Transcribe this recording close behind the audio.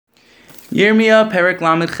Yirmiya Perek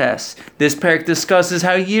Lamed Ches. This perek discusses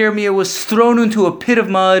how Yirmiya was thrown into a pit of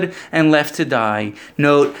mud and left to die.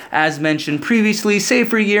 Note, as mentioned previously,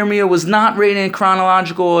 Sefer Yirmiya was not written in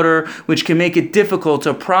chronological order, which can make it difficult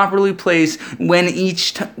to properly place when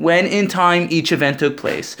in time each event took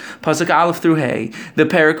place. Pasuk Aleph through Hey. The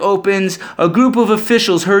perek opens, a group of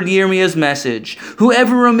officials heard Yirmiya's message.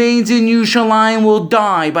 Whoever remains in Yerushalayim will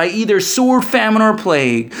die by either sword, famine, or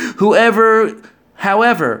plague.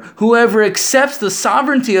 However, whoever accepts the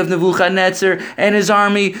sovereignty of Nebuchadnezzar and his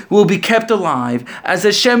army will be kept alive, as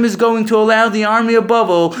Hashem is going to allow the army of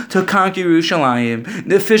Babel to conquer Yerushalayim.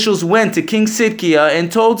 The officials went to King Sidkiah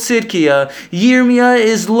and told Sidkiah, Yirmiya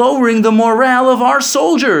is lowering the morale of our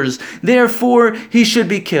soldiers, therefore he should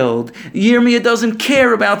be killed. Yirmiya doesn't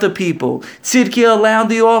care about the people. Sidkiah allowed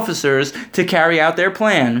the officers to carry out their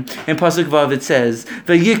plan. In Pasuk Vav it says,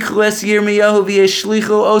 V'yikles Yirmiyahu v'yeshlichu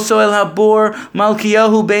oso el habor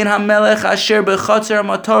Malkiyahu ben hamelech asher bechatzer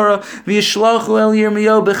matorah v'yishlachu el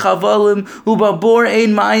Yirmiyahu bechavalim ubabor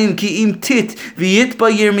ein mayim ki im tit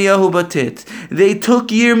v'yitba Yirmiyahu batit. They took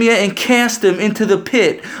Yirmiya and cast him into the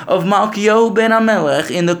pit of Malkiyahu ben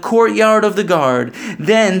hamelech in the courtyard of the guard.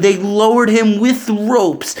 Then they lowered him with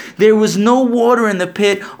ropes. There was no water in the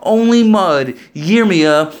pit, only mud.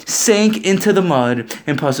 Yirmiya sank into the mud.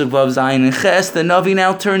 In Pasuk Vav Zayin and Ches, the Navi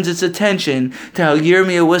now turns its attention to how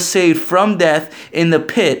Yirmiya was saved from death in the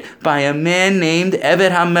pit by a man named Eved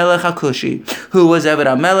HaMelech HaKushi. Who was Eved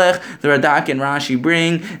HaMelech? The Radak and Rashi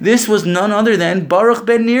bring. This was none other than Baruch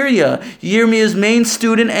ben Neriah, Yirmiya's main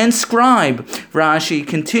student and scribe. Rashi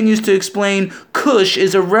continues to explain, Cush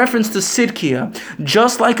is a reference to Sidkiah.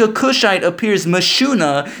 Just like a Cushite appears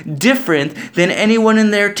Meshuna, different than anyone in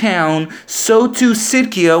their town, so too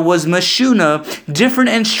Sidkiah was Meshuna, different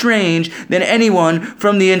and strange than anyone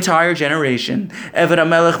from the entire generation. Eved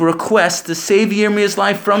HaMelech requests to save Yirmiya's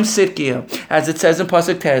life from Sidkiah, as it says in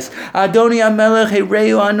Pasuk Tes, Adoni HaMelech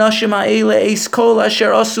hereu anashim ha'ele eis kol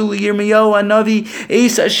asher asu Yirmiyahu hanavi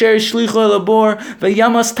eis asher shlichu elabor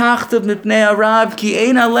v'yamas tachtav mipnei harav ki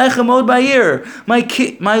ein alechem od ba'ir.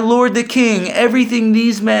 My Lord the King, everything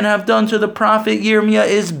these men have done to the prophet Yirmiya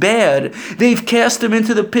is bad. They've cast him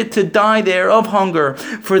into the pit to die there of hunger,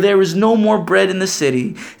 for there is no more bread in the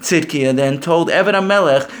city. Tzidkiah then told Eved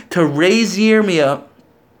HaMelech to raise Yirmiya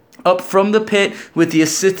up from the pit with the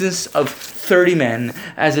assistance of 30 men,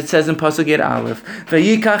 as it says in Pasuk Yed Aleph.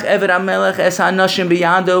 V'yikach Eved HaMelech es ha'nashim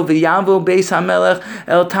b'yado v'yavo beis HaMelech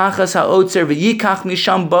el tachas ha'otzer v'yikach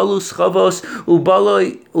misham balus chavos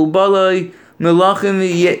ubaloi Melachim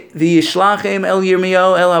v'yishlachem el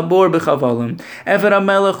Yirmiyahu el habor b'chavalim. Eved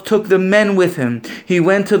HaMelech took the men with him. He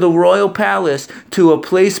went to the royal palace, to a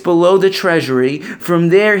place below the treasury. From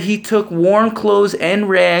there he took worn clothes and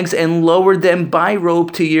rags and lowered them by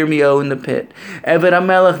rope to Yirmiyahu in the pit. Eved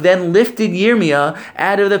HaMelech then lifted Yirmiya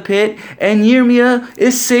out of the pit, and Yirmiya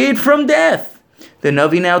is saved from death. The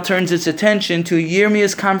Navi now turns its attention to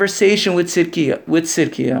Yirmiya's conversation with Sidkiah.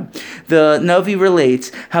 The Navi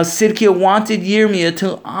relates how Sidkiah wanted Yirmiya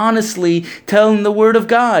to honestly tell him the word of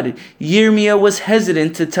God. Yirmiya was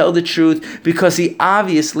hesitant to tell the truth because he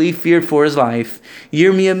obviously feared for his life.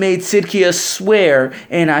 Yirmiya made Sidkiah swear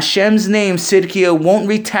in Hashem's name Sidkiah won't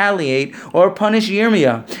retaliate or punish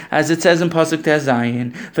Yirmiya, as it says in Pasuk Tes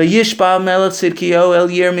Zayin. V'yishba melech Sidkiah el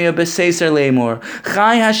Yirmiya b'seiser lemor.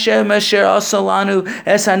 Chai Hashem asher asalanu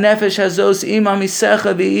es hanefesh hazos im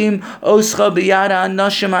amisecha v'im oscha b'yada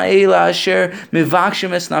anashim ha'ela asher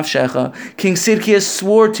mivakshim es nafshecha. King Sidkiah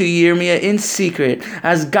swore to Yirmiya in secret,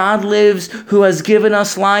 as God lives who has given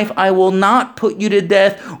us life, I will not put you to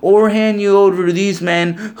death or hand you over to these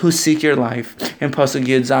men who seek your life. In Pasuk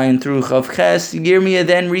Yud Zayin through Chav Ches, Yirmiya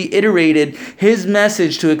then reiterated his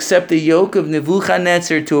message to accept the yoke of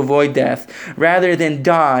Nebuchadnezzar to avoid death, rather than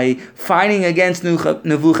die fighting against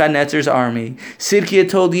Nebuchadnezzar's army. Sidkiah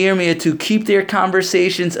told Yirmiya to keep their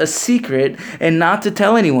conversations a secret and not to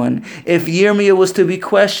tell anyone. If Yirmiya was to be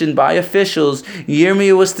questioned by officials,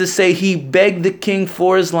 Yirmiya was to say he begged the king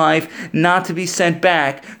for his life not to be sent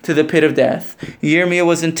back to the pit of death. Yirmiya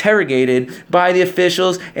was interrogated by the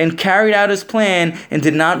officials and carried out his plan and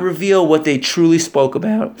did not reveal what they truly spoke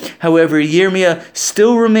about. However, Yirmiya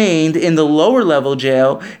still remained in the lower level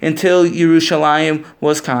jail until Yerushalayim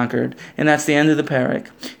was conquered. And that's the end of the perek.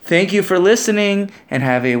 Thank you for listening and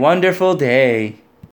have a wonderful day.